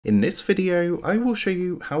In this video, I will show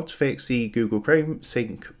you how to fix the Google Chrome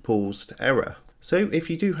sync paused error. So if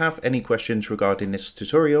you do have any questions regarding this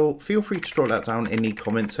tutorial, feel free to drop that down in the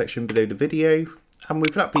comment section below the video. And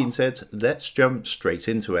with that being said, let's jump straight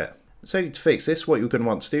into it. So to fix this, what you're going to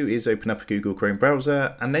want to do is open up a Google Chrome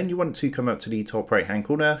browser, and then you want to come up to the top right hand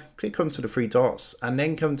corner, click onto the three dots, and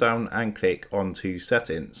then come down and click onto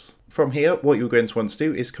settings. From here, what you're going to want to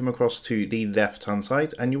do is come across to the left hand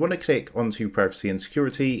side, and you want to click onto privacy and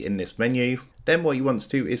security in this menu. Then what you want to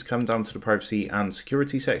do is come down to the privacy and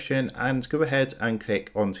security section and go ahead and click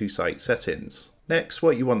onto site settings. Next,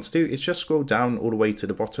 what you want to do is just scroll down all the way to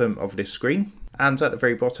the bottom of this screen. And at the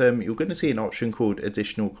very bottom, you're going to see an option called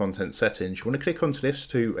additional content settings. You want to click onto this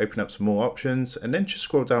to open up some more options, and then just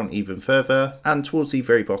scroll down even further. And towards the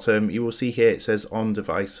very bottom, you will see here it says on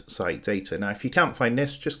device site data. Now, if you can't find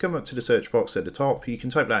this, just come up to the search box at the top. You can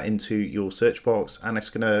type that into your search box, and it's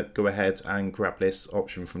going to go ahead and grab this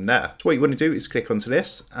option from there. So what you want to do is click onto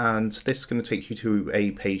this, and this is going to take you to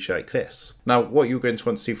a page like this. Now, what you're going to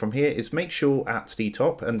want to do from here is make sure at the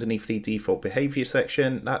top, underneath the default behavior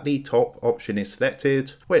section, that the top option is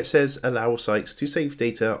selected, where it says allow sites to save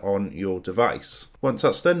data on your device. Once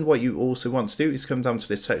that's done, what you also want to do is come down to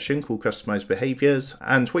this section called customize behaviors,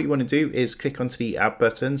 and what you want to do is click onto the add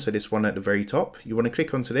button, so this one at the very top. You want to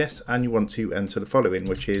click onto this and you want to enter the following,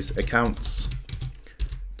 which is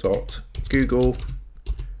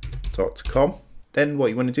accounts.google.com. Then what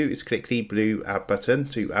you want to do is click the blue add button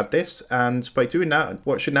to add this, and by doing that,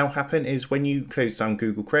 what should now happen is when you close down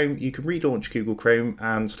Google Chrome, you can relaunch Google Chrome,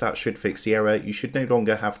 and that should fix the error. You should no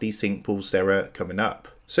longer have the sync paused error coming up.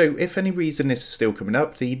 So if any reason this is still coming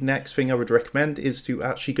up, the next thing I would recommend is to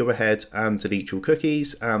actually go ahead and delete your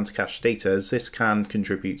cookies and cache data, as this can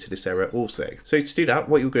contribute to this error also. So to do that,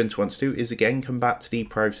 what you're going to want to do is again come back to the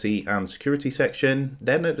privacy and security section.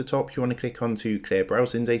 Then at the top, you want to click onto clear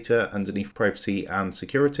browsing data underneath privacy and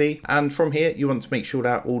security. And from here, you want to make sure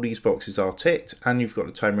that all these boxes are ticked and you've got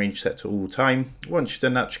the time range set to all time. Once you've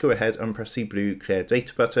done that, just go ahead and press the blue clear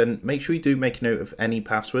data button. Make sure you do make a note of any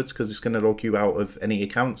passwords, because it's going to log you out of any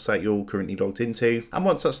account that you're currently logged into. And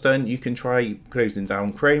once that's done, you can try closing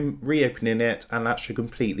down Chrome, reopening it, and that should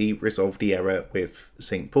completely resolve the error with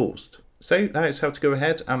sync paused. So that is how to go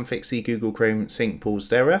ahead and fix the Google Chrome sync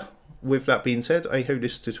paused error. With that being said, I hope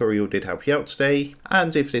this tutorial did help you out today,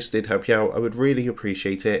 and if this did help you out, I would really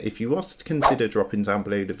appreciate it if you was to consider dropping down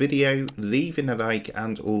below the video, leaving a like,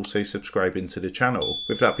 and also subscribing to the channel.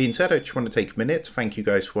 With that being said, I just want to take a minute to thank you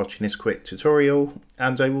guys for watching this quick tutorial,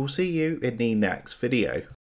 and I will see you in the next video.